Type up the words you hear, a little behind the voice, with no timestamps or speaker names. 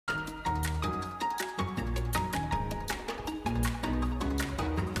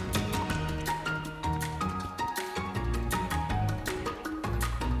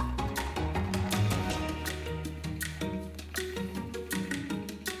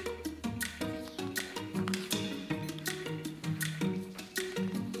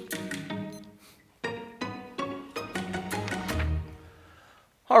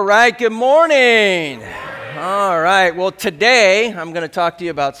All right, good morning. All right, well, today I'm going to talk to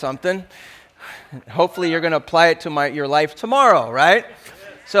you about something. Hopefully you're going to apply it to your life tomorrow, right?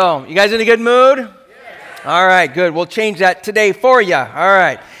 So, you guys in a good mood? All right, good. We'll change that today for you. All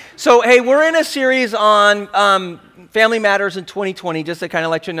right. So, hey, we're in a series on Family Matters in 2020, just to kind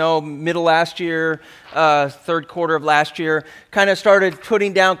of let you know, middle last year, third quarter of last year, kind of started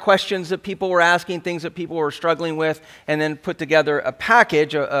putting down questions that people were asking, things that people were struggling with, and then put together a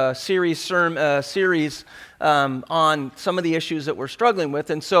package, a series on some of the issues that we're struggling with.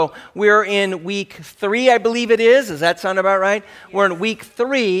 And so we're in week 3, I believe it is. Does that sound about right? We're in week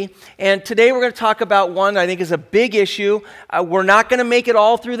 3, and today we're going to talk about one that I think is a big issue. We're not going to make it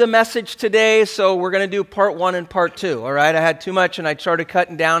all through the message today, so we're going to do part 1 and part 2, all right? I had too much, and I started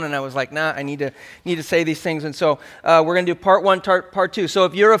cutting down, and I was like, nah, I need to say these things. And so we're going to do part 1, part 2. So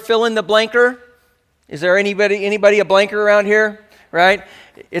if you're a fill-in-the-blanker, is there anybody a blanker around here? Right?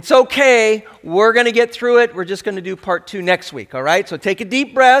 It's okay. We're going to get through it. We're just going to do part 2 next week, all right? So take a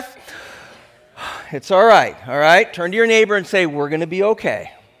deep breath. It's all right? Turn to your neighbor and say, we're going to be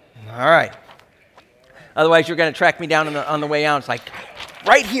okay. All right. Otherwise, you're going to track me down on the way out. It's like,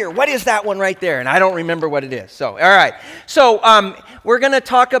 right here, what is that one right there? And I don't remember what it is. So, all right. So, we're going to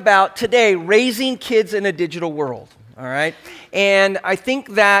talk about today raising kids in a digital world. All right, and I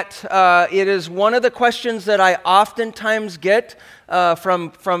think that it is one of the questions that I oftentimes get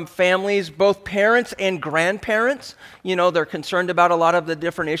from families, both parents and grandparents. You know, they're concerned about a lot of the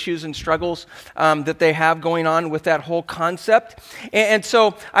different issues and struggles that they have going on with that whole concept. And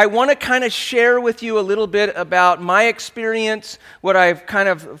so I want to kind of share with you a little bit about my experience, what I've kind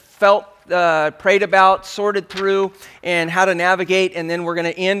of felt, prayed about, sorted through, and how to navigate, and then we're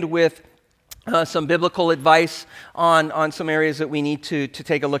going to end with some biblical advice on some areas that we need to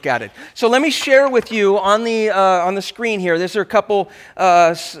take a look at it. So let me share with you on the screen here. These are a couple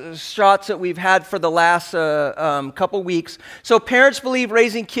shots that we've had for the last couple weeks. So parents believe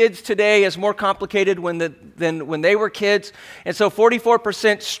raising kids today is more complicated than when they were kids. And so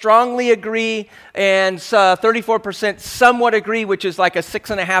 44% strongly agree, and 34% somewhat agree, which is like a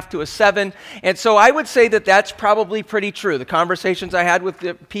 6.5 to a 7. And so I would say that that's probably pretty true. The conversations I had with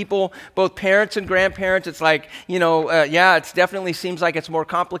the people, both parents and grandparents, it's like, yeah, it definitely seems like it's more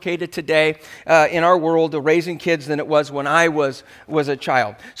complicated today in our world of raising kids than it was when I was a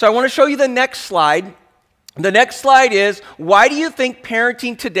child. So I want to show you the next slide. The next slide is, why do you think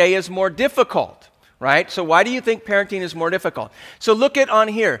parenting today is more difficult? Right? So why do you think parenting is more difficult? So look at on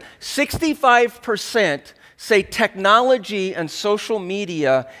here. 65% say technology and social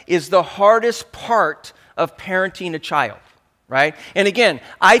media is the hardest part of parenting a child. Right? And again,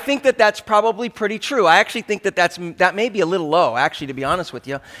 I think that that's probably pretty true. I actually think that may be a little low, actually, to be honest with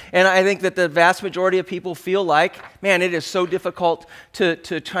you. And I think that the vast majority of people feel like, man, it is so difficult to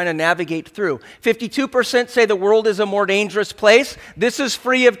try to navigate through. 52% say the world is a more dangerous place. This is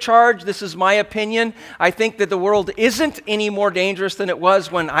free of charge. This is my opinion. I think that the world isn't any more dangerous than it was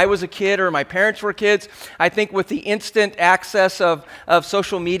when I was a kid or my parents were kids. I think with the instant access of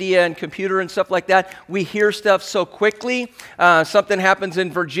social media and computer and stuff like that, we hear stuff so quickly. Something happens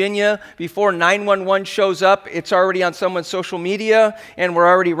in Virginia, before 911 shows up, it's already on someone's social media, and we're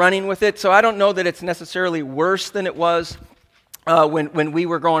already running with it. So I don't know that it's necessarily worse than it was when we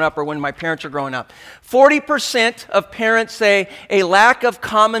were growing up or when my parents were growing up. 40% of parents say a lack of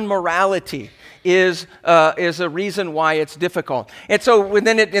common morality is a reason why it's difficult. And so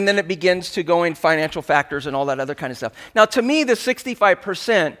then it begins to go in financial factors and all that other kind of stuff. Now, to me, the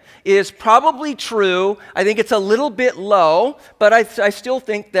 65% is probably true. I think it's a little bit low, but I still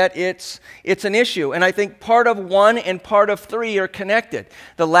think that it's an issue. And I think part of 1 and part of 3 are connected.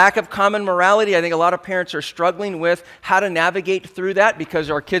 The lack of common morality, I think a lot of parents are struggling with how to navigate through that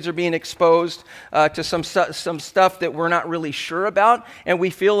because our kids are being exposed to some stuff that we're not really sure about, and we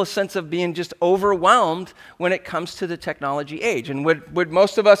feel a sense of being just overwhelmed when it comes to the technology age. And would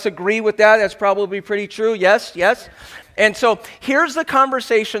most of us agree with that? That's probably pretty true. Yes. And so here's the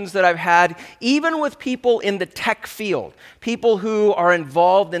conversations that I've had, even with people in the tech field, people who are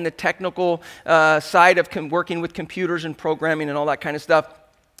involved in the technical side of working with computers and programming and all that kind of stuff.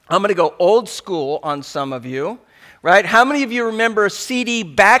 I'm going to go old school on some of you, right? How many of you remember CD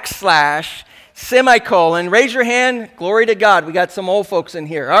 / semicolon? Raise your hand. Glory to God. We got some old folks in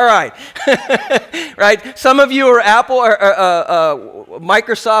here. All right. Right? Some of you are Apple or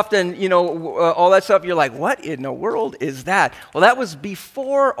Microsoft and, all that stuff. You're like, what in the world is that? Well, that was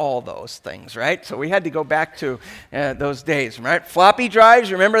before all those things, right? So we had to go back to those days, right? Floppy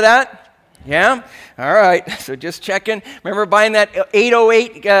drives, remember that? Yeah? All right. So just checking. Remember buying that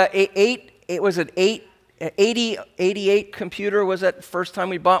 808, it was an 8 8088 computer was that the first time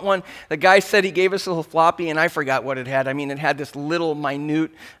we bought one. The guy said he gave us a little floppy, and I forgot what it had. I mean, it had this little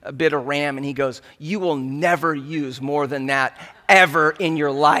minute bit of RAM, and he goes, "You will never use more than that ever in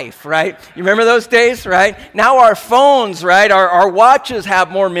your life," right? You remember those days, right? Now our phones, right, our watches have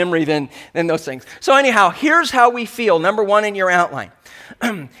more memory than those things. So anyhow, here's how we feel. Number one in your outline.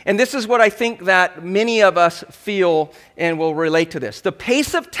 And this is what I think that many of us feel and will relate to this. The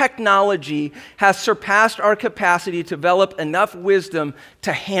pace of technology has surpassed our capacity to develop enough wisdom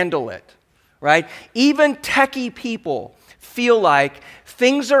to handle it, right? Even techie people feel like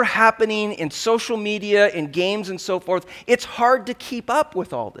things are happening in social media, in games and so forth. It's hard to keep up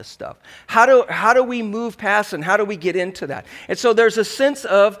with all this stuff. How do we move past and how do we get into that? And so there's a sense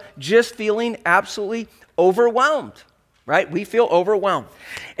of just feeling absolutely overwhelmed. Right? We feel overwhelmed.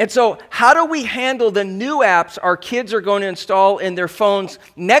 And so how do we handle the new apps our kids are going to install in their phones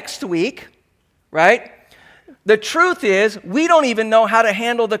next week? Right? The truth is, we don't even know how to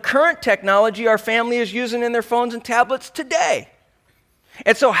handle the current technology our family is using in their phones and tablets today.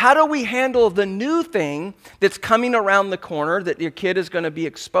 And so how do we handle the new thing that's coming around the corner that your kid is going to be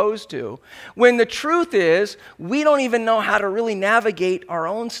exposed to, when the truth is, we don't even know how to really navigate our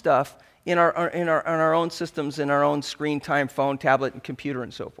own stuff in our own systems, in our own screen time, phone, tablet, and computer,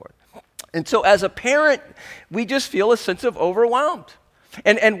 and so forth. And so as a parent, we just feel a sense of overwhelmed,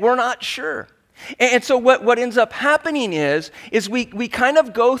 and we're not sure. And so what ends up happening is we kind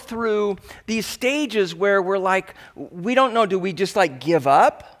of go through these stages where we're like, we don't know, do we just like give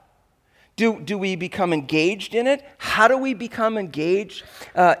up? Do we become engaged in it? How do we become engaged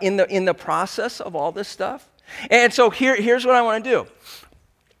in the process of all this stuff? And so here's what I want to do.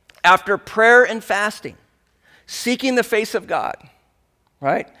 After prayer and fasting, seeking the face of God,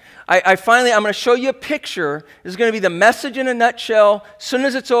 right? I'm going to show you a picture. This is going to be the message in a nutshell. As soon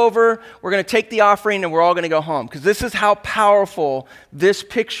as it's over, we're going to take the offering and we're all going to go home, because this is how powerful this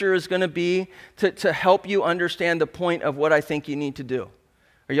picture is going to be to help you understand the point of what I think you need to do.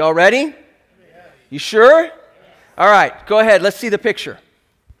 Are you all ready? You sure? All right, go ahead. Let's see the picture.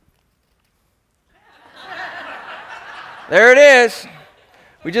 There it is.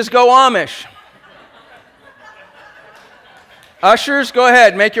 We just go Amish. Ushers, go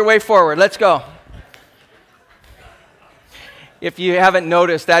ahead, make your way forward. Let's go. If you haven't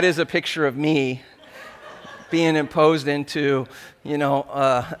noticed, that is a picture of me being imposed into,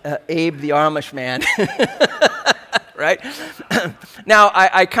 Abe the Amish man. Right? Now,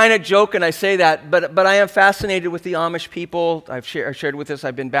 I kind of joke and I say that, but I am fascinated with the Amish people. I've shared with this.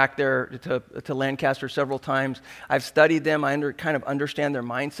 I've been back there to Lancaster several times. I've studied them. I kind of understand their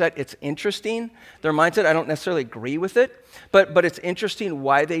mindset. It's interesting, their mindset. I don't necessarily agree with it, but it's interesting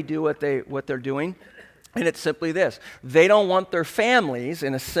why they do what they're doing. And it's simply this. They don't want their families,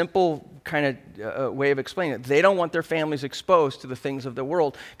 in a simple kind of way of explaining it, they don't want their families exposed to the things of the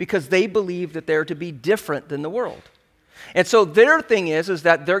world because they believe that they're to be different than the world. And so their thing is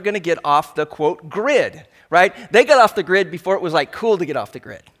that they're going to get off the, quote, grid, right? They got off the grid before it was like cool to get off the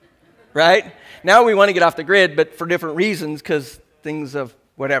grid, right? Now we want to get off the grid, but for different reasons, because things of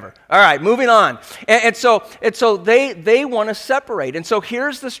whatever. All right, moving on. And so they want to separate. And so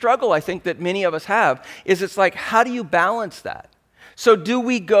here's the struggle I think that many of us have, is it's like, how do you balance that? So do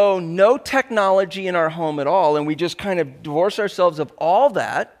we go no technology in our home at all, and we just kind of divorce ourselves of all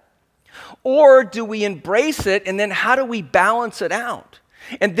that? Or do we embrace it, and then how do we balance it out?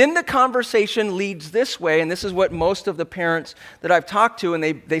 And then the conversation leads this way, and this is what most of the parents that I've talked to, and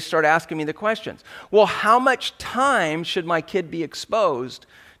they start asking me the questions. Well, how much time should my kid be exposed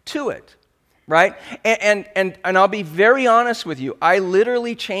to it? Right? And I'll be very honest with you. I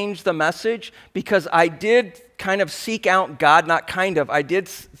literally changed the message because I did kind of seek out God, not kind of. I did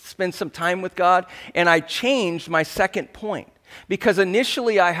spend some time with God, and I changed my second point. Because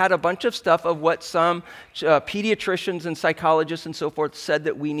initially I had a bunch of stuff of what some pediatricians and psychologists and so forth said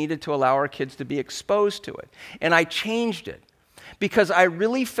that we needed to allow our kids to be exposed to it. And I changed it because I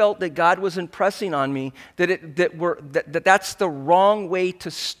really felt that God was impressing on me that's the wrong way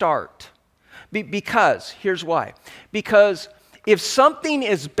to start. Because, here's why. Because if something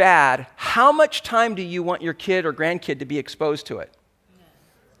is bad, how much time do you want your kid or grandkid to be exposed to it?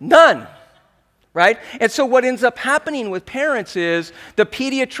 None. Right? And so what ends up happening with parents is the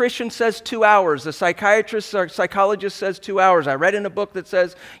pediatrician says 2 hours, the psychiatrist or psychologist says 2 hours. I read in a book that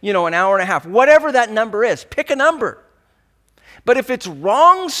says, an hour and a half. Whatever that number is, pick a number. But if it's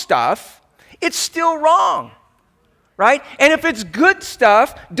wrong stuff, it's still wrong. Right? And if it's good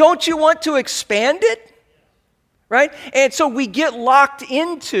stuff, don't you want to expand it? right? And so we get locked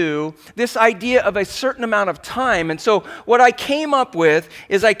into this idea of a certain amount of time. And so what I came up with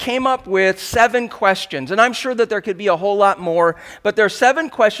is 7 questions. And I'm sure that there could be a whole lot more, but there are 7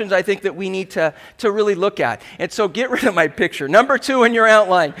 questions I think that we need to really look at. And so get rid of my picture. Number 2 in your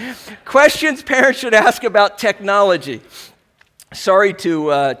outline, questions parents should ask about technology. Sorry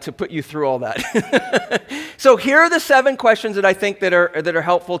to put you through all that. So here are the 7 questions that I think that are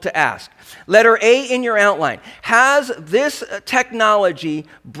helpful to ask. Letter A in your outline. Has this technology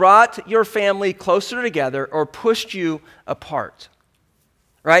brought your family closer together or pushed you apart?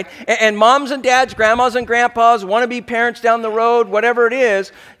 Right? And moms and dads, grandmas and grandpas, wannabe parents down the road, whatever it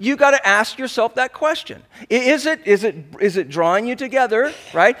is, you got to ask yourself that question. Is it drawing you together,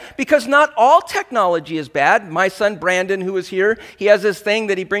 right? Because not all technology is bad. My son Brandon, who is here, he has this thing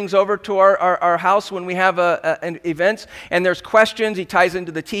that he brings over to our house when we have events, and there's questions. He ties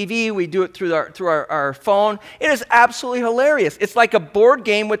into the TV. We do it through our phone. It is absolutely hilarious. It's like a board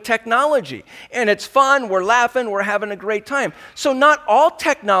game with technology, and it's fun. We're laughing. We're having a great time. So not all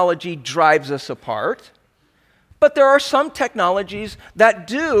technology drives us apart, but there are some technologies that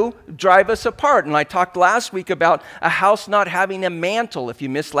do drive us apart. And I talked last week about a house not having a mantle. If you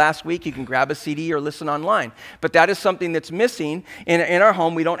missed last week, you can grab a CD or listen online. But that is something that's missing in our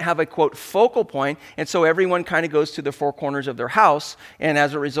home. We don't have a, quote, focal point, and so everyone kind of goes to the 4 corners of their house, and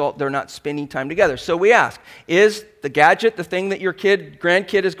as a result, they're not spending time together. So we ask, is the gadget, the thing that your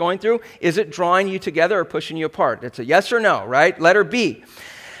grandkid is going through, is it drawing you together or pushing you apart? It's a yes or no, right? Letter B.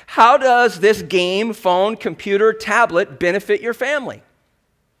 How does this game, phone, computer, tablet benefit your family?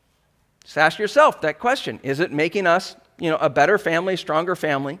 Just ask yourself that question. Is it making us, a better family, stronger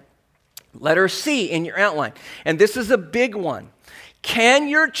family? Letter C in your outline. And this is a big one. Can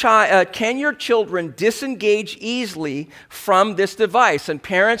your children disengage easily from this device? And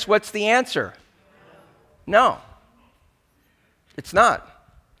parents, what's the answer? No. It's not,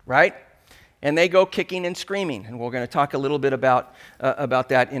 right? And they go kicking and screaming, and we're going to talk a little bit about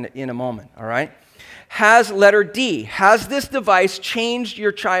that in a moment, all right? Letter D, has this device changed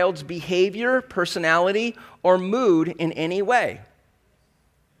your child's behavior, personality, or mood in any way?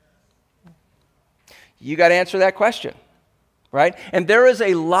 You got to answer that question, right? And there is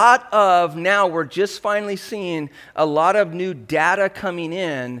a lot of, now we're just finally seeing a lot of new data coming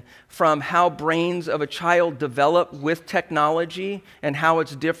in from how brains of a child develop with technology and how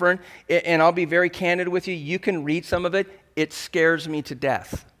it's different. And I'll be very candid with you. You can read some of it. It scares me to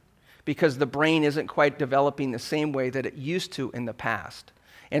death because the brain isn't quite developing the same way that it used to in the past.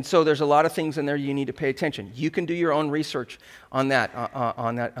 And so there's a lot of things in there you need to pay attention. You can do your own research on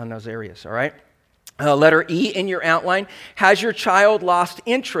those areas, all right? Letter E in your outline, has your child lost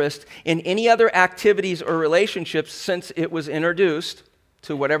interest in any other activities or relationships since it was introduced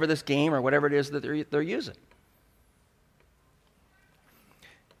to whatever this game or whatever it is that they're using?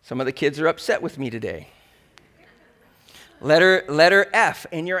 Some of the kids are upset with me today. Letter F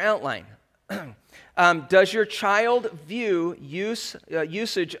in your outline. Does your child view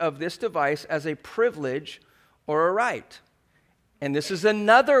usage of this device as a privilege or a right? And this is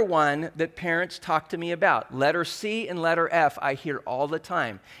another one that parents talk to me about. Letter C and letter F I hear all the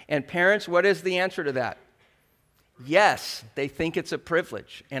time. And parents, what is the answer to that? Yes, they think it's a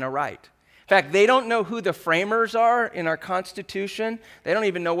privilege and a right. In fact, they don't know who the framers are in our Constitution. They don't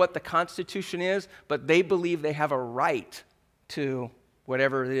even know what the Constitution is, but they believe they have a right to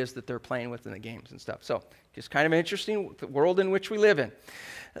whatever it is that they're playing with in the games and stuff. So just kind of an interesting world in which we live in.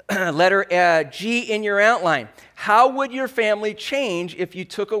 Letter G in your outline. How would your family change if you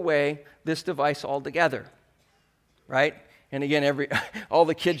took away this device altogether? Right? And again, all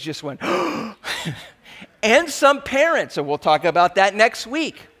the kids just went, and some parents, and we'll talk about that next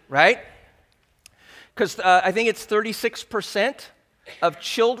week, right? Because I think it's 36% of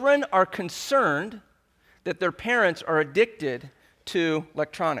children are concerned that their parents are addicted to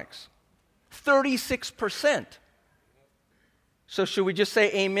electronics. 36%. So should we just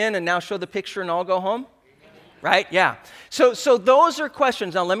say amen and now show the picture and all go home? Amen. Right? Yeah. So those are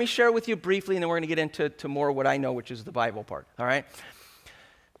questions. Now let me share with you briefly and then we're going to get into more of what I know, which is the Bible part. All right?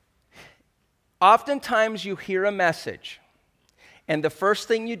 Oftentimes you hear a message and the first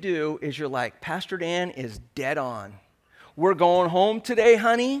thing you do is you're like, Pastor Dan is dead on. We're going home today,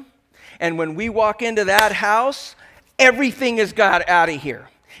 honey. And when we walk into that house, everything has got out of here.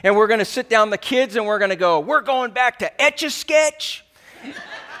 And we're going to sit down the kids and we're going to go, we're going back to Etch-a-Sketch.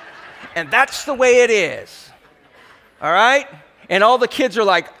 And that's the way it is. All right? And all the kids are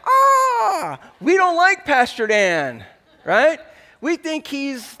like, we don't like Pastor Dan. Right? We think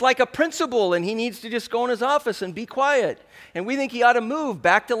he's like a principal and he needs to just go in his office and be quiet. And we think he ought to move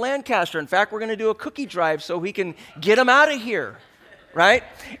back to Lancaster. In fact, we're going to do a cookie drive so we can get him out of here, right?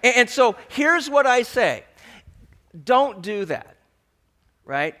 And so here's what I say. Don't do that,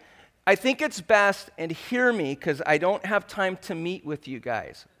 right? I think it's best, and hear me because I don't have time to meet with you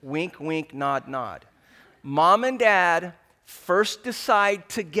guys. Wink, wink, nod, nod. Mom and dad first decide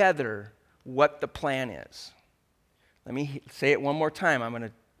together what the plan is. Let me say it one more time. I'm going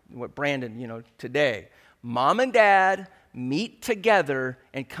to, what Brandon, today. Mom and dad meet together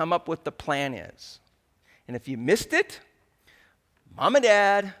and come up with the plan is. And if you missed it, mom and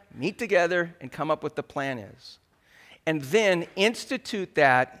dad meet together and come up with the plan is. And then institute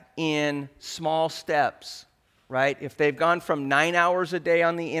that in small steps, right? If they've gone from 9 hours a day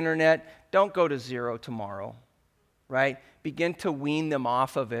on the internet, don't go to 0 tomorrow, right? Begin to wean them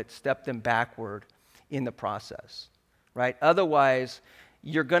off of it, step them backward in the process, right? Otherwise,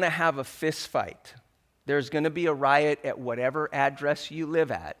 you're going to have a fist fight. There's going to be a riot at whatever address you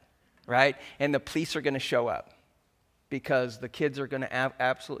live at, right? And the police are going to show up because the kids are going to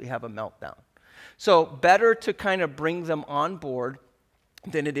absolutely have a meltdown. So better to kind of bring them on board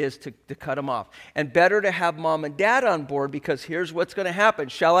than it is to cut them off. And better to have mom and dad on board because here's what's going to happen.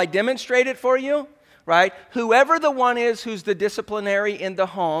 Shall I demonstrate it for you? Right? Whoever the one is who's the disciplinary in the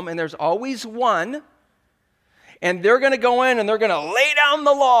home, and there's always one, and they're going to go in and they're going to lay down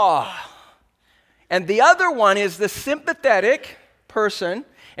the law. And the other one is the sympathetic person.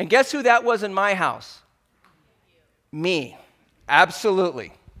 And guess who that was in my house? Me.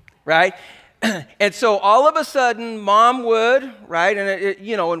 Absolutely. Right? And so all of a sudden, mom would, right, and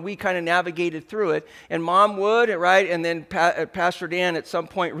and we kind of navigated through it, and mom would, right, and then Pastor Dan at some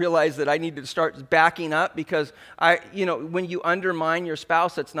point realized that I needed to start backing up because when you undermine your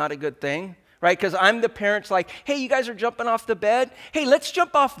spouse, that's not a good thing, right? Because I'm the parent's like, hey, you guys are jumping off the bed? Hey, let's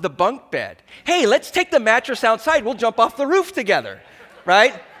jump off the bunk bed. Hey, let's take the mattress outside. We'll jump off the roof together,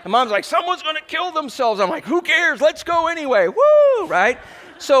 right? And mom's like, someone's going to kill themselves. I'm like, who cares? Let's go anyway. Woo, right?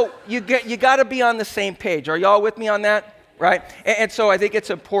 So you got to be on the same page. Are y'all with me on that? Right? And so I think it's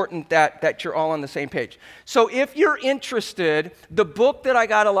important that you're all on the same page. So if you're interested, the book that I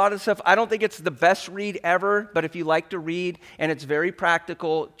got a lot of stuff, I don't think it's the best read ever, but if you like to read, and it's very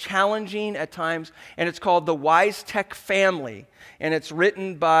practical, challenging at times, and it's called The Wise Tech Family. And it's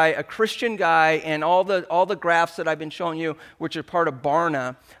written by a Christian guy, and all the graphs that I've been showing you, which are part of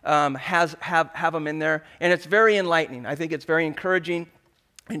Barna, have them in there. And it's very enlightening. I think it's very encouraging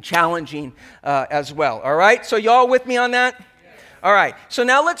and challenging as well. All right? So y'all with me on that? Yes. All right. So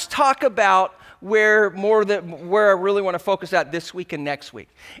now let's talk about where I really want to focus at this week and next week.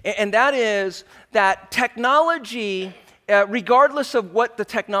 And that is that technology, regardless of what the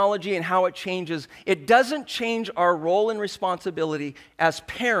technology and how it changes, it doesn't change our role and responsibility as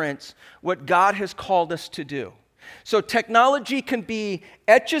parents, what God has called us to do. So technology can be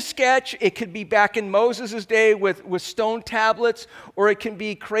Etch-a-Sketch, it could be back in Moses' day with stone tablets, or it can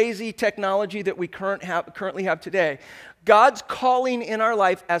be crazy technology that we currently have today. God's calling in our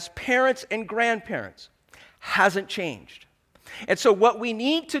life as parents and grandparents hasn't changed. And so what we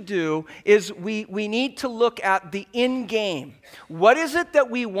need to do is we need to look at the end game. What is it that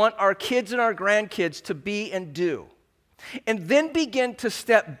we want our kids and our grandkids to be and do? And then begin to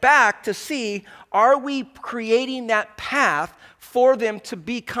step back to see, are we creating that path for them to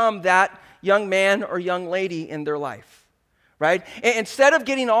become that young man or young lady in their life, right? And instead of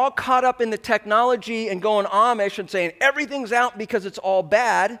getting all caught up in the technology and going Amish and saying everything's out because it's all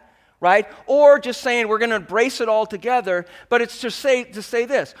bad, right? Or just saying we're going to embrace it all together, but it's to say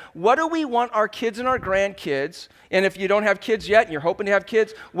this. What do we want our kids and our grandkids, and if you don't have kids yet and you're hoping to have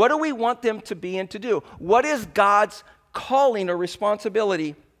kids, what do we want them to be and to do? What is God's calling or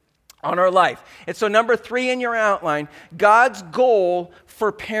responsibility on our life? And so number 3 in your outline, God's goal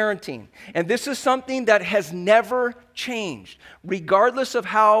for parenting. And this is something that has never changed. Regardless of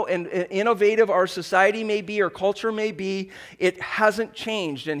how innovative our society may be or culture may be, it hasn't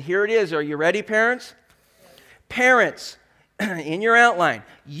changed. And here it is. Are you ready, parents? Parents, in your outline,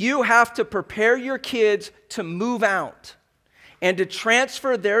 you have to prepare your kids to move out and to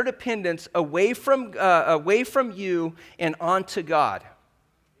transfer their dependence away from you and onto God.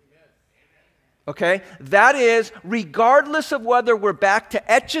 Okay? That is, regardless of whether we're back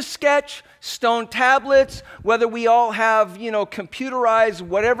to Etch-a-Sketch, stone tablets, whether we all have, computerized,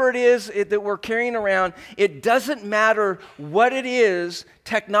 whatever it is that we're carrying around, it doesn't matter what it is.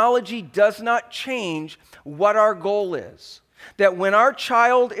 Technology does not change what our goal is. That when our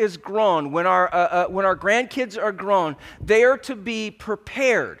child is grown, when our grandkids are grown, they are to be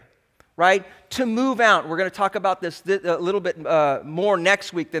prepared, right? To move out. We're going to talk about this a little bit more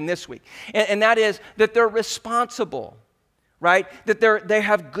next week than this week. And that is that they're responsible, right? That they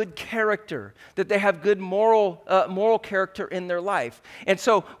have good character, that they have good moral character in their life. And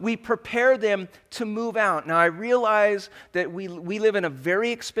so we prepare them to move out. Now, I realize that we live in a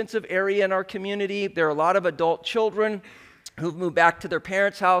very expensive area in our community. There are a lot of adult children who've moved back to their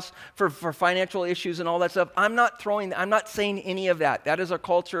parents' house for financial issues and all that stuff. I'm not saying any of that. That is our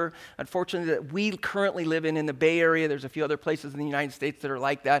culture, unfortunately, that we currently live in the Bay Area. There's a few other places in the United States that are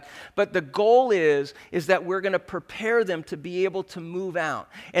like that. But the goal is that we're going to prepare them to be able to move out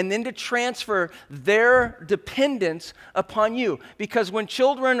and then to transfer their dependence upon you. Because when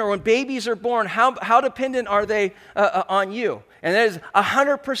children or when babies are born, how dependent are they on you? And that is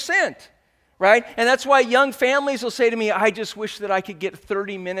 100%. Right? And that's why young families will say to me, I just wish that I could get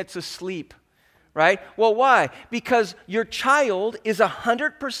 30 minutes of sleep. Right? Well, why? Because your child is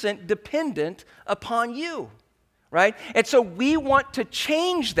 100% dependent upon you. Right? And so we want to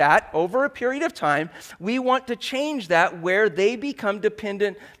change that over a period of time. We want to change that where they become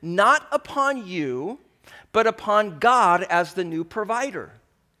dependent not upon you, but upon God as the new provider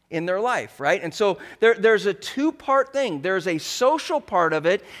in their life, right? And so there's a two-part thing. There's a social part of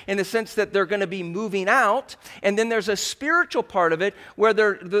it in the sense that they're going to be moving out, and then there's a spiritual part of it where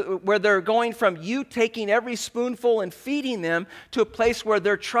they're going from you taking every spoonful and feeding them to a place where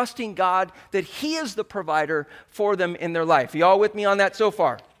they're trusting God that He is the provider for them in their life. You all with me on that so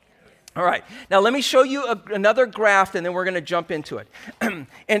far? All right, now let me show you another graph, and then we're going to jump into it.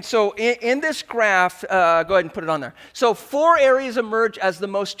 And so in this graph, go ahead and put it on there. So 4 areas emerge as the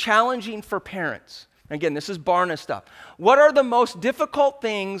most challenging for parents. Again, this is Barna stuff. What are the most difficult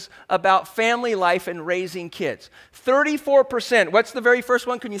things about family life and raising kids? 34%. What's the very first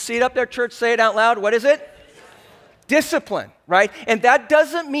one? Can you see it up there, church? Say it out loud. What is it? Discipline, right? And that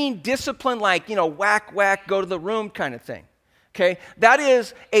doesn't mean discipline like, whack, whack, go to the room kind of thing. Okay, that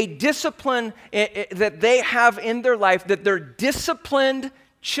is a discipline that they have in their life, that they're disciplined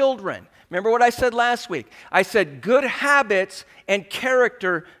children. Remember what I said last week? I said good habits and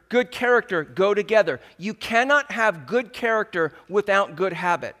good character go together. You cannot have good character without good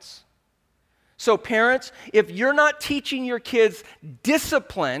habits. So parents, if you're not teaching your kids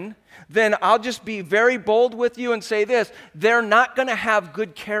discipline, then I'll just be very bold with you and say this: they're not going to have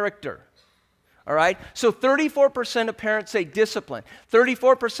good character. All right? So 34% of parents say discipline.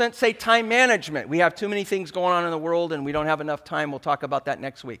 34% say time management. We have too many things going on in the world and we don't have enough time. We'll talk about that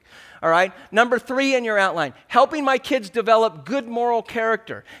next week. All right? Number 3 in your outline, helping my kids develop good moral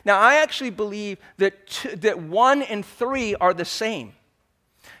character. Now, I actually believe that 1 and 3 are the same,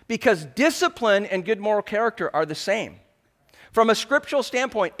 because discipline and good moral character are the same. From a scriptural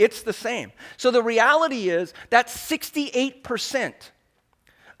standpoint, it's the same. So the reality is that 68%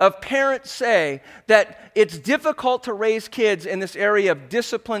 of parents say that it's difficult to raise kids in this area of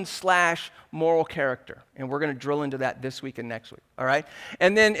discipline / moral character. And we're going to drill into that this week and next week, all right?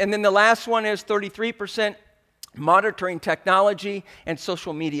 And then the last one is 33% monitoring technology and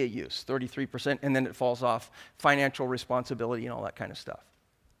social media use, 33%, and then it falls off financial responsibility and all that kind of stuff,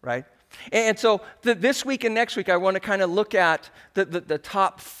 right? And so this week and next week, I want to kind of look at the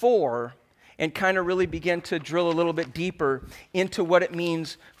top 4 and kind of really begin to drill a little bit deeper into what it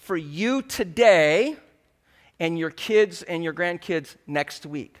means for you today and your kids and your grandkids next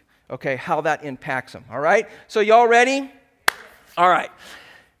week. Okay, how that impacts them, all right? So y'all ready? All right.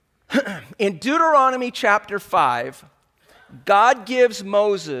 In Deuteronomy chapter 5, God gives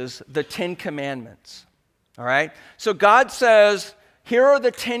Moses the 10 commandments, all right? So God says, here are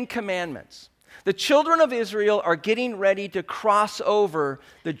the 10 commandments. The children of Israel are getting ready to cross over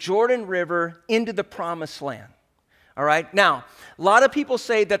the Jordan River into the Promised Land. All right? Now, a lot of people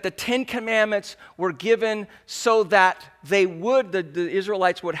say that the 10 commandments were given so that the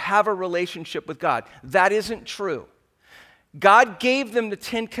Israelites would have a relationship with God. That isn't true. God gave them the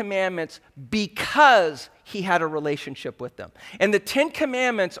 10 commandments because He had a relationship with them. And the 10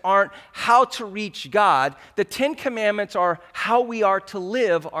 commandments aren't how to reach God. The 10 commandments are how we are to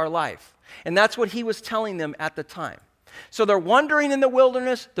live our life. And that's what He was telling them at the time. So they're wandering in the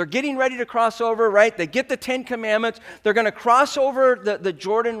wilderness. They're getting ready to cross over, right? They get the 10 commandments. They're going to cross over the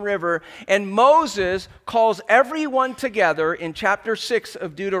Jordan River. And Moses calls everyone together in chapter 6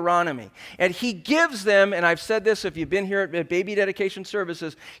 of Deuteronomy. And he gives them, and I've said this if you've been here at baby dedication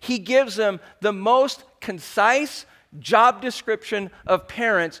services, he gives them the most concise job description of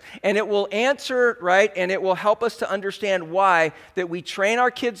parents, and it will answer, right, and it will help us to understand why that we train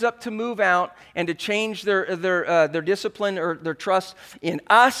our kids up to move out and to change their discipline or their trust in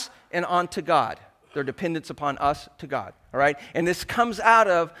us and onto God. their dependence upon us to God, all right? And this comes out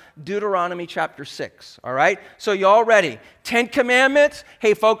of Deuteronomy chapter 6, all right? So you all ready? 10 Commandments.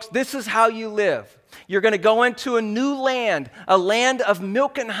 Hey, folks, this is how you live. You're going to go into a new land, a land of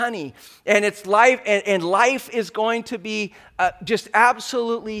milk and honey, and it's life, and life is going to be just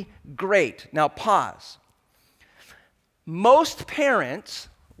absolutely great. Now, pause. Most parents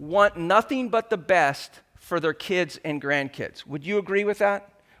want nothing but the best for their kids and grandkids. Would you agree with that?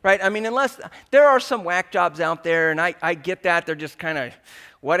 Right? I mean, unless there are some whack jobs out there, and I get that. They're just kind of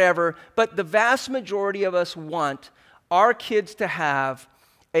whatever. But the vast majority of us want our kids to have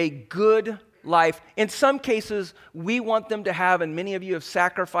a good life. In some cases, we want them to have, and many of you have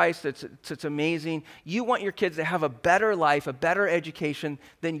sacrificed, it's amazing. You want your kids to have a better life, a better education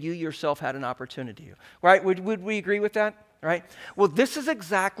than you yourself had an opportunity to. Right? Would we agree with that? Right? Well, this is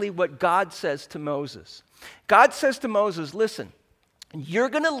exactly what God says to Moses. God says to Moses, listen, you're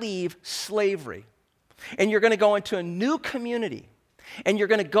going to leave slavery, and you're going to go into a new community, and you're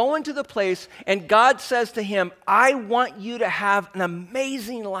going to go into the place, and God says to him, I want you to have an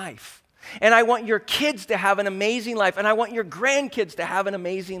amazing life. And I want your kids to have an amazing life. And I want your grandkids to have an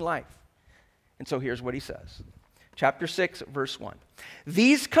amazing life. And so here's what he says. Chapter 6, verse 1.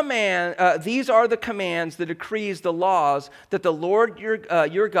 These are the commands, the decrees, the laws that the Lord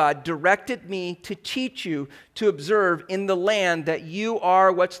your God directed me to teach you to observe in the land that you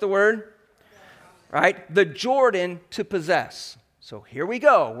are, what's the word? Right? The Jordan to possess. So here we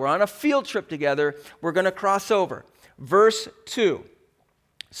go. We're on a field trip together. We're going to cross over. Verse 2.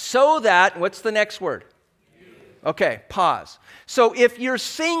 So that, what's the next word? Okay, pause. So if you're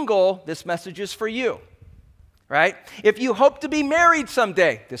single, this message is for you, right? If you hope to be married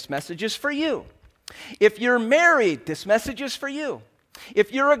someday, this message is for you. If you're married, this message is for you.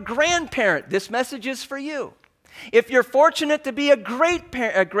 If you're a grandparent, this message is for you. If you're fortunate to be a great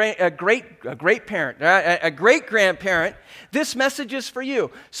grandparent, this message is for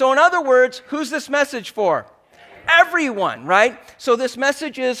you. So in other words, who's this message for? Everyone, right? So this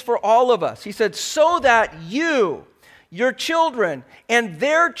message is for all of us. He said, so that you, your children, and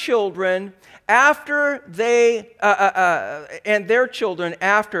their children after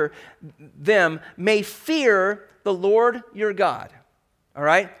them may fear the Lord your God. All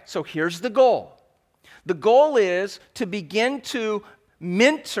right? So here's the goal. The goal is to begin to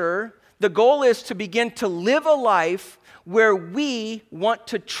mentor. The goal is to begin to live a life where we want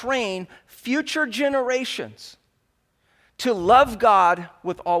to train future generations to love God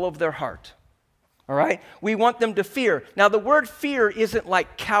with all of their heart. All right? We want them to fear. Now, the word fear isn't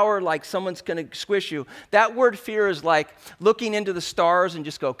like cower, like someone's going to squish you. That word fear is like looking into the stars and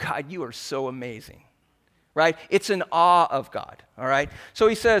just go, God, you are so amazing. Right? It's an awe of God. All right? So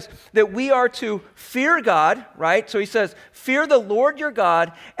he says that we are to fear God, right? So he says, fear the Lord your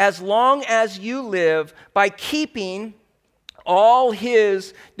God as long as you live by keeping all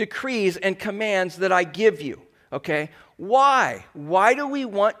his decrees and commands that I give you. Okay? Why? Why do we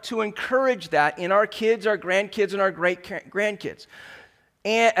want to encourage that in our kids, our grandkids, and our great-grandkids?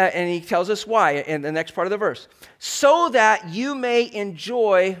 And he tells us why in the next part of the verse. So that you may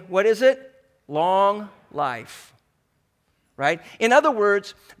enjoy, what is it? Long life. Right? In other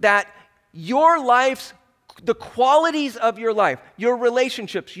words, that your life's, the qualities of your life, your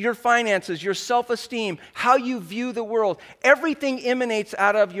relationships, your finances, your self-esteem, how you view the world, everything emanates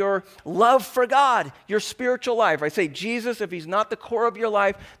out of your love for God, your spiritual life. I say, Jesus, if he's not the core of your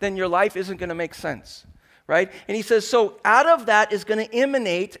life, then your life isn't going to make sense. Right? And he says, so out of that is going to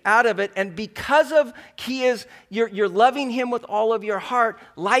emanate out of it, and because of you're loving him with all of your heart,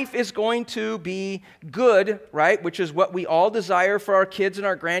 life is going to be good, right? Which is what we all desire for our kids and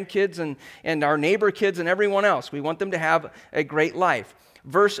our grandkids and our neighbor kids and everyone else. We want them to have a great life.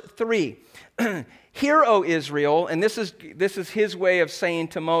 Verse 3, Hear, O Israel, and this is his way of saying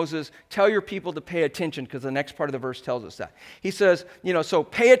to Moses, tell your people to pay attention, because the next part of the verse tells us that. He says, so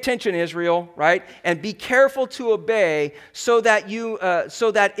pay attention, Israel, right? And be careful to obey so that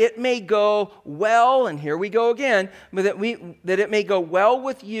it may go well, and here we go again, that it may go well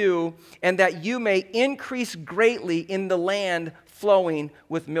with you, and that you may increase greatly in the land flowing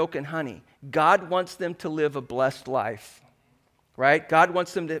with milk and honey. God wants them to live a blessed life. Right? God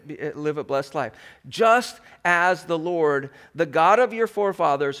wants them to live a blessed life. Just as the Lord, the God of your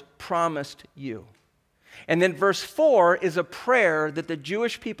forefathers, promised you. And then verse 4 is a prayer that the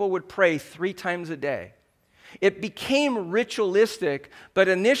Jewish people would pray 3 times a day. It became ritualistic, but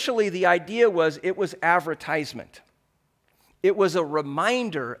initially the idea was it was advertisement. It was a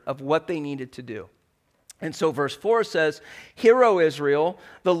reminder of what they needed to do. And so verse 4 says, Hear, O Israel,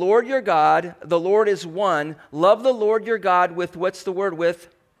 the Lord your God, the Lord is one. Love the Lord your God with, what's the word, with?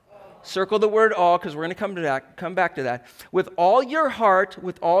 Circle the word all, because we're going to come back to that. With all your heart,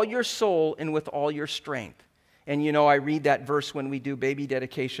 with all your soul, and with all your strength. And you know, I read that verse when we do baby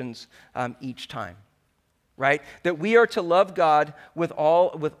dedications each time, right? That we are to love God with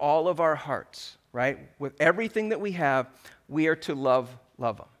all of our hearts, right? With everything that we have, we are to love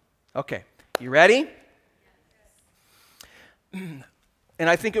Him. Okay, you ready? And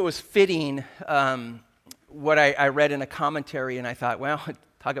I think it was fitting what I read in a commentary, and I thought, well,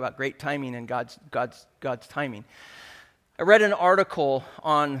 talk about great timing and God's timing. I read an article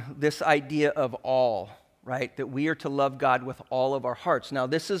on this idea of all, right? That we are to love God with all of our hearts. Now,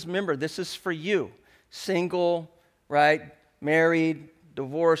 remember, this is for you. Single, right? Married,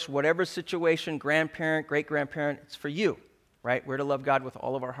 divorced, whatever situation, grandparent, great-grandparent, it's for you, right? We're to love God with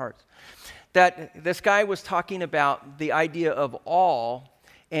all of our hearts. That this guy was talking about the idea of all,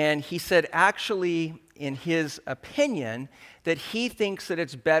 and he said actually, in his opinion, that he thinks that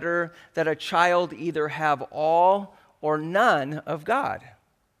it's better that a child either have all or none of God.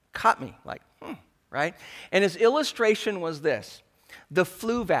 Caught me, like, right? And his illustration was this, the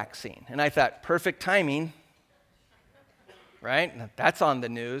flu vaccine. And I thought, perfect timing, right? That's on the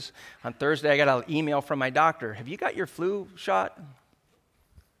news. On Thursday, I got an email from my doctor. Have you got your flu shot?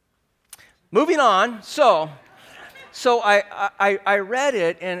 Moving on, so I read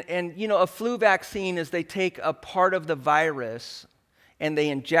it, and you know, a flu vaccine is they take a part of the virus and they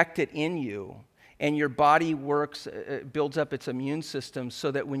inject it in you, and your body works, builds up its immune system so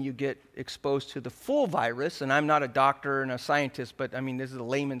that when you get exposed to the full virus, and I'm not a doctor and a scientist, but I mean, this is a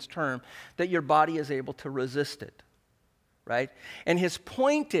layman's term, that your body is able to resist it, right? And his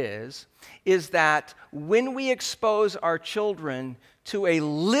point is that when we expose our children to a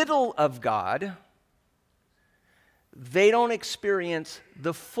little of God, they don't experience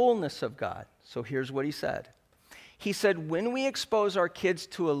the fullness of God. So here's what he said. He said, when we expose our kids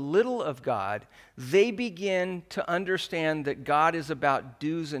to a little of God, they begin to understand that God is about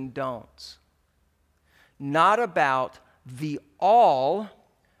do's and don'ts, not about the all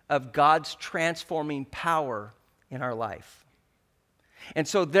of God's transforming power in our life. And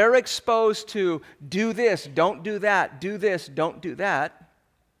so they're exposed to do this, don't do that, do this, don't do that.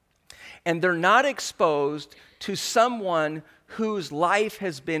 And they're not exposed to someone whose life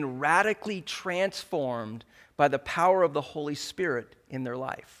has been radically transformed by the power of the Holy Spirit in their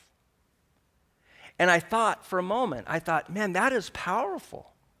life. And I thought for a moment, man, that is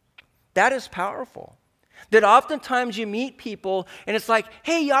powerful. That is powerful. That oftentimes you meet people and it's like,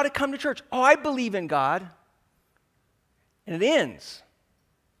 hey, you ought to come to church. Oh, I believe in God. And it ends.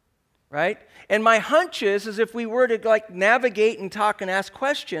 Right? And my hunch is if we were to like navigate and talk and ask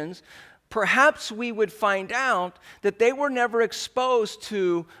questions, perhaps we would find out that they were never exposed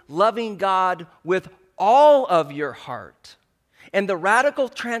to loving God with all of your heart and the radical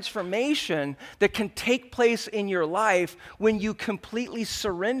transformation that can take place in your life when you completely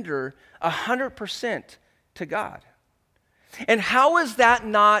surrender 100% to God. And how is that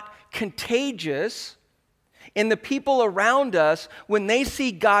not contagious in the people around us when they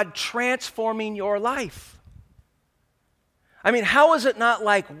see God transforming your life? I mean, how is it not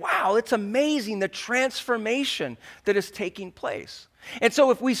like, wow, it's amazing the transformation that is taking place? And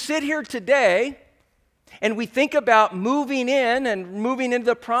so if we sit here today and we think about moving in and moving into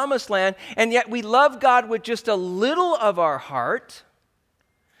the promised land, and yet we love God with just a little of our heart,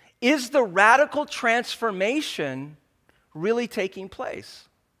 is the radical transformation really taking place?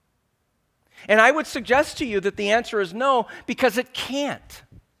 And I would suggest to you that the answer is no, because it can't.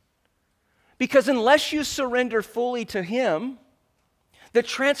 Because unless you surrender fully to Him, the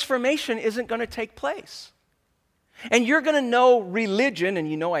transformation isn't going to take place. And you're going to know religion, and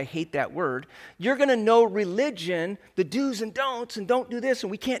you know I hate that word. You're going to know religion, the do's and don'ts, and don't do this, and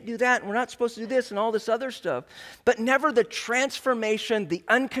we can't do that, and we're not supposed to do this, and all this other stuff. But never the transformation, the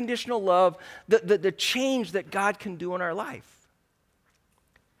unconditional love, the change that God can do in our life.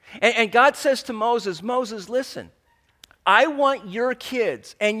 And God says to Moses, Moses, listen, I want your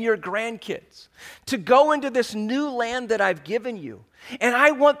kids and your grandkids to go into this new land that I've given you. And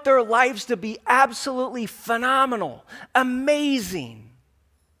I want their lives to be absolutely phenomenal, amazing.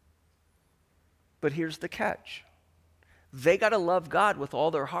 But here's the catch. They got to love God with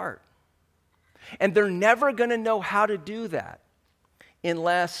all their heart. And they're never going to know how to do that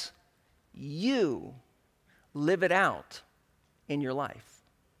unless you live it out in your life.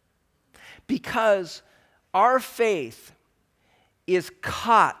 Because our faith is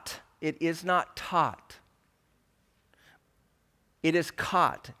caught, it is not taught. It is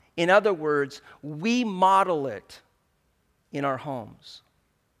caught. In other words, we model it in our homes.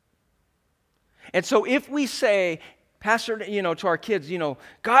 And so if we say, Pastor, to our kids,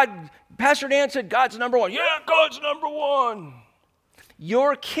 Pastor Dan said God's number one. Yeah, God's number one.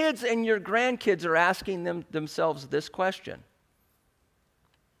 Your kids and your grandkids are asking themselves this question.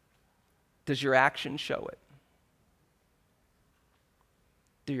 Does your action show it?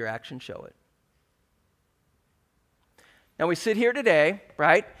 Do your actions show it? Now we sit here today,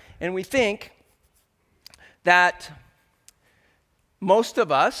 right, and we think that most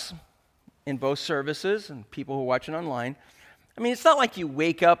of us in both services and people who are watching online, it's not like you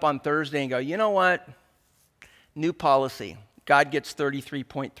wake up on Thursday and go, you know what? New policy. God gets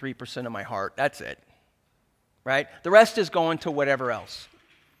 33.3% of my heart. That's it, right? The rest is going to whatever else.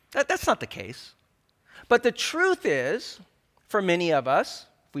 That's not the case. But the truth is, for many of us,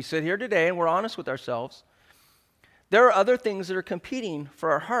 if we sit here today and we're honest with ourselves, there are other things that are competing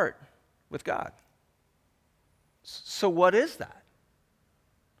for our heart with God. So what is that?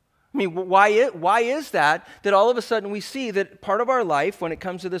 Why is that all of a sudden we see that part of our life, when it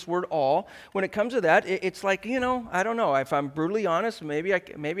comes to this word all, when it comes to that, it's like, I don't know. If I'm brutally honest, maybe I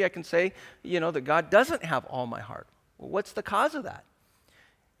can say, that God doesn't have all my heart. Well, what's the cause of that?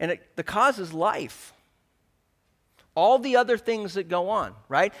 And the cause is life. All the other things that go on,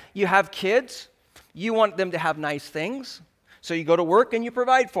 right? You have kids. You want them to have nice things. So you go to work and you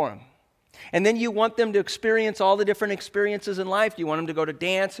provide for them. And then you want them to experience all the different experiences in life. You want them to go to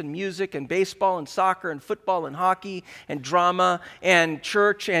dance and music and baseball and soccer and football and hockey and drama and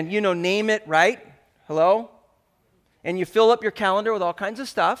church and, name it, right? Hello? And you fill up your calendar with all kinds of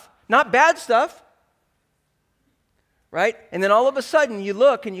stuff. Not bad stuff. Right? And then all of a sudden you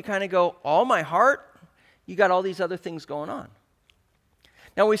look and you kind of go, all my heart? You got all these other things going on.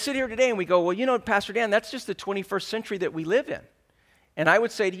 Now we sit here today and we go, well, Pastor Dan, that's just the 21st century that we live in. And I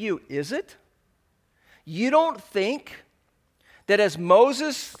would say to you, is it? You don't think that as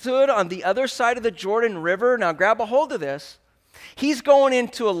Moses stood on the other side of the Jordan River, now grab a hold of this, he's going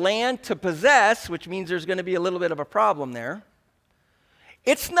into a land to possess, which means there's going to be a little bit of a problem there.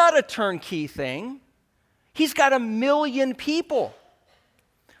 It's not a turnkey thing. He's got 1 million people,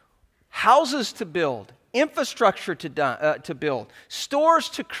 houses to build, infrastructure to build, stores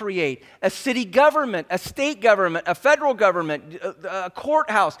to create, a city government, a state government, a federal government, a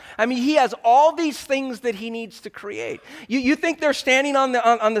courthouse. He has all these things that he needs to create. You think they're standing on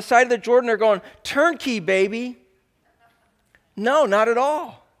the side of the Jordan, they're going, turnkey, baby? No, not at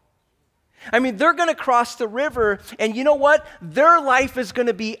all. They're going to cross the river, and you know what? Their life is going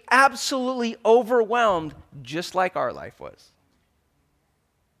to be absolutely overwhelmed, just like our life was.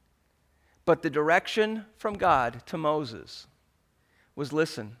 But the direction from God to Moses was,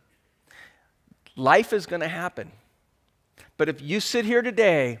 listen, life is going to happen. But if you sit here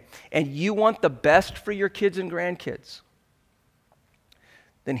today and you want the best for your kids and grandkids,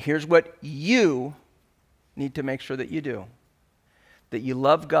 then here's what you need to make sure that you do. That you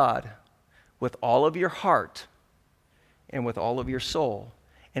love God with all of your heart and with all of your soul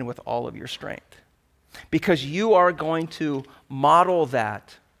and with all of your strength. Because you are going to model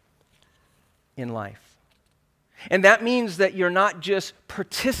that in life. And that means that you're not just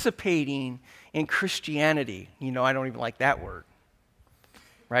participating in Christianity. I don't even like that word,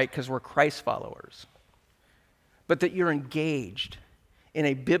 right? Because we're Christ followers. But that you're engaged in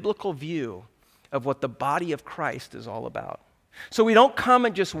a biblical view of what the body of Christ is all about. So we don't come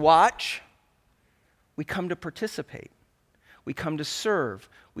and just watch. We come to participate. We come to serve.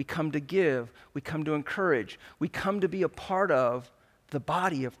 We come to give. We come to encourage. We come to be a part of the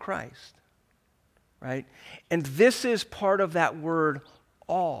body of Christ. Right? And this is part of that word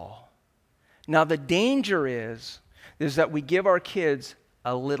all. Now the danger is that we give our kids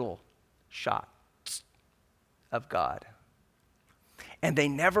a little shot of God. And they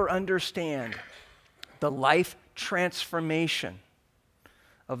never understand the life transformation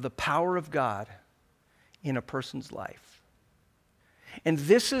of the power of God in a person's life. And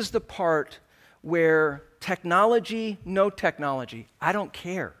this is the part where no technology, I don't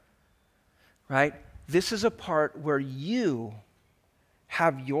care. Right? This is a part where you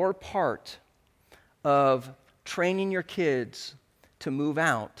have your part of training your kids to move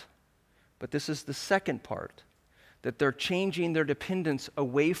out. But this is the second part, that they're changing their dependence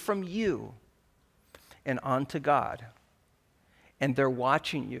away from you and onto God. And they're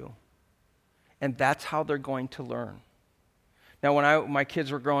watching you. And that's how they're going to learn. Now, when my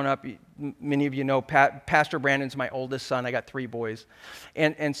kids were growing up, many of you know Pastor Brandon's my oldest son. I got 3 boys.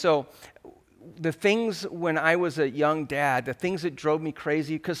 And so the things when I was a young dad, the things that drove me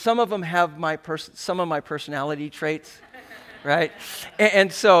crazy, because some of them have some of my personality traits, right?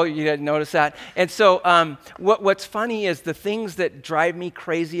 And so you didn't notice that. And so what's funny is the things that drive me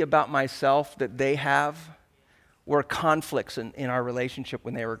crazy about myself that they have, were conflicts in our relationship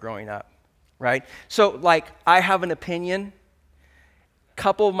when they were growing up, right? So, like, I have an opinion. A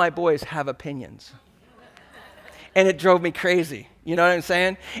couple of my boys have opinions. And it drove me crazy. You know what I'm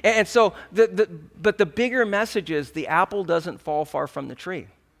saying? And so, but the bigger message is the apple doesn't fall far from the tree.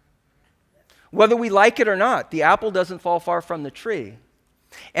 Whether we like it or not, the apple doesn't fall far from the tree.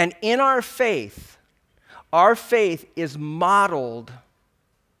 And in our faith is modeled,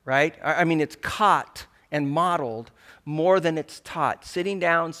 right? I mean, it's caught and modeled more than it's taught. Sitting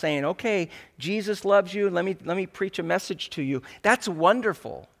down saying, okay, Jesus loves you. Let me preach a message to you. That's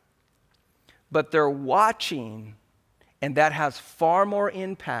wonderful. But they're watching, and that has far more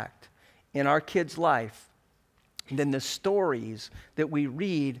impact in our kids' life than the stories that we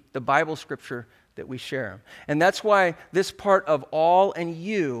read, the Bible scripture that we share. And that's why this part of all and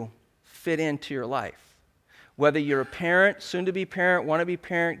you fit into your life. Whether you're a parent, soon-to-be parent, want-to-be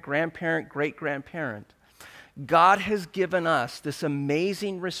parent, grandparent, great-grandparent, God has given us this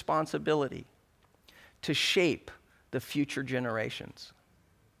amazing responsibility to shape the future generations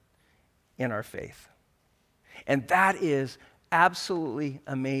in our faith. And that is absolutely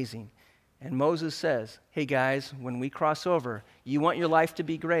amazing. And Moses says, hey guys, when we cross over, you want your life to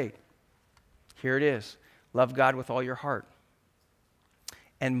be great. Here it is. Love God with all your heart.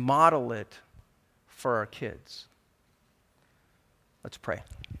 And model it for our kids. Let's pray.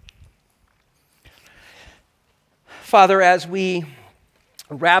 Father, as we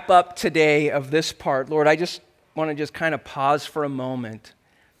wrap up today of this part, Lord, I just want to kind of pause for a moment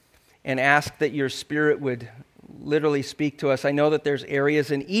and ask that your Spirit would literally speak to us. I know that there's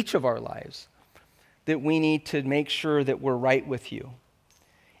areas in each of our lives that we need to make sure that we're right with you.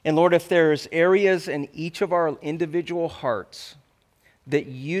 And Lord, if there's areas in each of our individual hearts that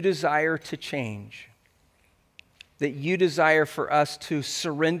you desire to change, that you desire for us to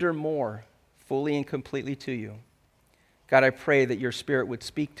surrender more fully and completely to you, God, I pray that your Spirit would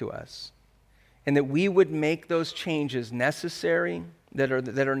speak to us and that we would make those changes necessary, that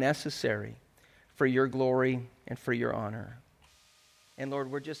are necessary for your glory and for your honor. And Lord,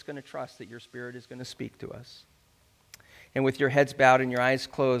 we're just going to trust that your Spirit is going to speak to us. And with your heads bowed and your eyes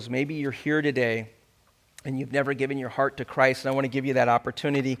closed, maybe you're here today and you've never given your heart to Christ, and I want to give you that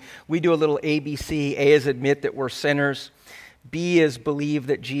opportunity. We do a little ABC. A is admit that we're sinners. B is believe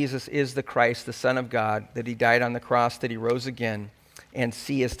that Jesus is the Christ, the Son of God, that he died on the cross, that he rose again. And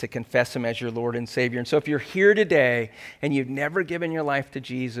C is to confess him as your Lord and Savior. And so if you're here today and you've never given your life to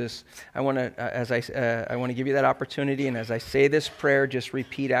Jesus, I want to give you that opportunity. And as I say this prayer, just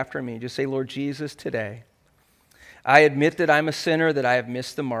repeat after me. Just say, Lord Jesus, today, I admit that I'm a sinner, that I have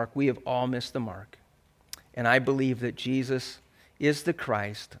missed the mark. We have all missed the mark. And I believe that Jesus is the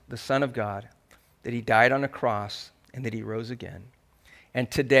Christ, the Son of God, that he died on a cross and that he rose again. And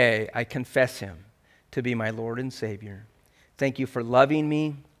today I confess him to be my Lord and Savior. Thank you for loving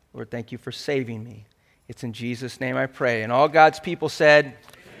me. Lord, thank you for saving me. It's in Jesus' name I pray. And all God's people said,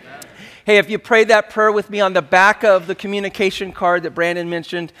 hey, if you prayed that prayer with me, on the back of the communication card that Brandon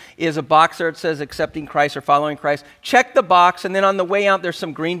mentioned is a box there. It says accepting Christ or following Christ. Check the box, and then on the way out, there's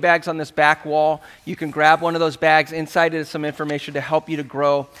some green bags on this back wall. You can grab one of those bags. Inside it is some information to help you to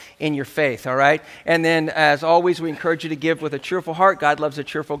grow in your faith, all right? And then, as always, we encourage you to give with a cheerful heart. God loves a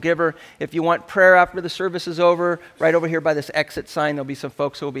cheerful giver. If you want prayer after the service is over, right over here by this exit sign, there'll be some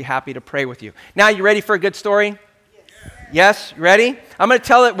folks who will be happy to pray with you. Now, you ready for a good story? Yes? Ready? I'm going to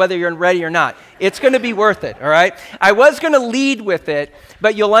tell it whether you're ready or not. It's going to be worth it, all right? I was going to lead with it,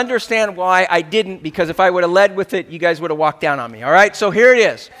 but you'll understand why I didn't, because if I would have led with it, you guys would have walked down on me, all right? So here it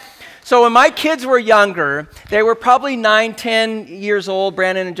is. So when my kids were younger, they were probably 9, 10 years old.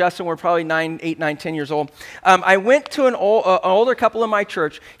 Brandon and Justin were probably 8, 9, 10 years old. I went to an older couple in my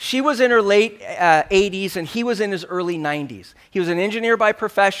church. She was in her late 80s, and he was in his early 90s. He was an engineer by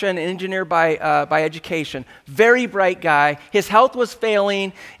profession, an engineer by education. Very bright guy. His health was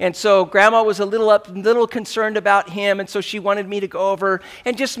failing, and so Grandma was a little concerned about him, and so she wanted me to go over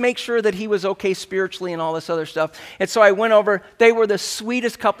and just make sure that he was okay spiritually and all this other stuff. And so I went over. They were the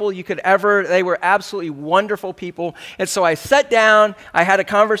sweetest couple you could ever. They were absolutely wonderful people. And so I sat down, I had a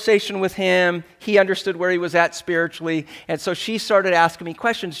conversation with him. He understood where he was at spiritually. And so she started asking me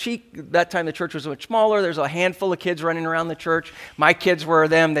questions. That time the church was much smaller. There's a handful of kids running around the church. My kids were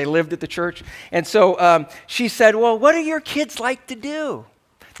them. They lived at the church. And so she said, well, what do your kids like to do?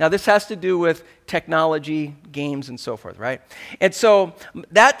 Now, this has to do with technology, games, and so forth, right? And so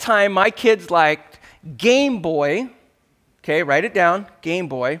that time, my kids liked Game Boy. Okay, write it down, Game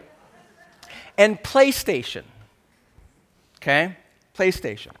Boy. And PlayStation, okay?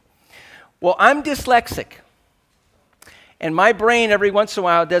 PlayStation. Well, I'm dyslexic, and my brain every once in a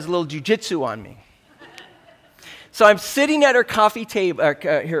while does a little jujitsu on me. So I'm sitting at her coffee table,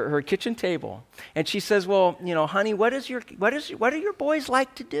 her kitchen table, and she says, "Well, honey, what do your boys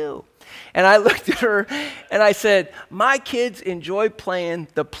like to do?" And I looked at her and I said, "My kids enjoy playing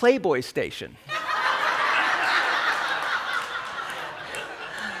the Playboy Station."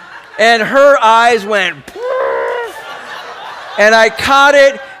 And her eyes went, and I caught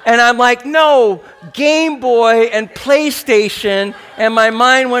it, and I'm like, "No, Game Boy and PlayStation," and my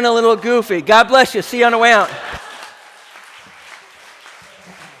mind went a little goofy. God bless you. See you on the way out.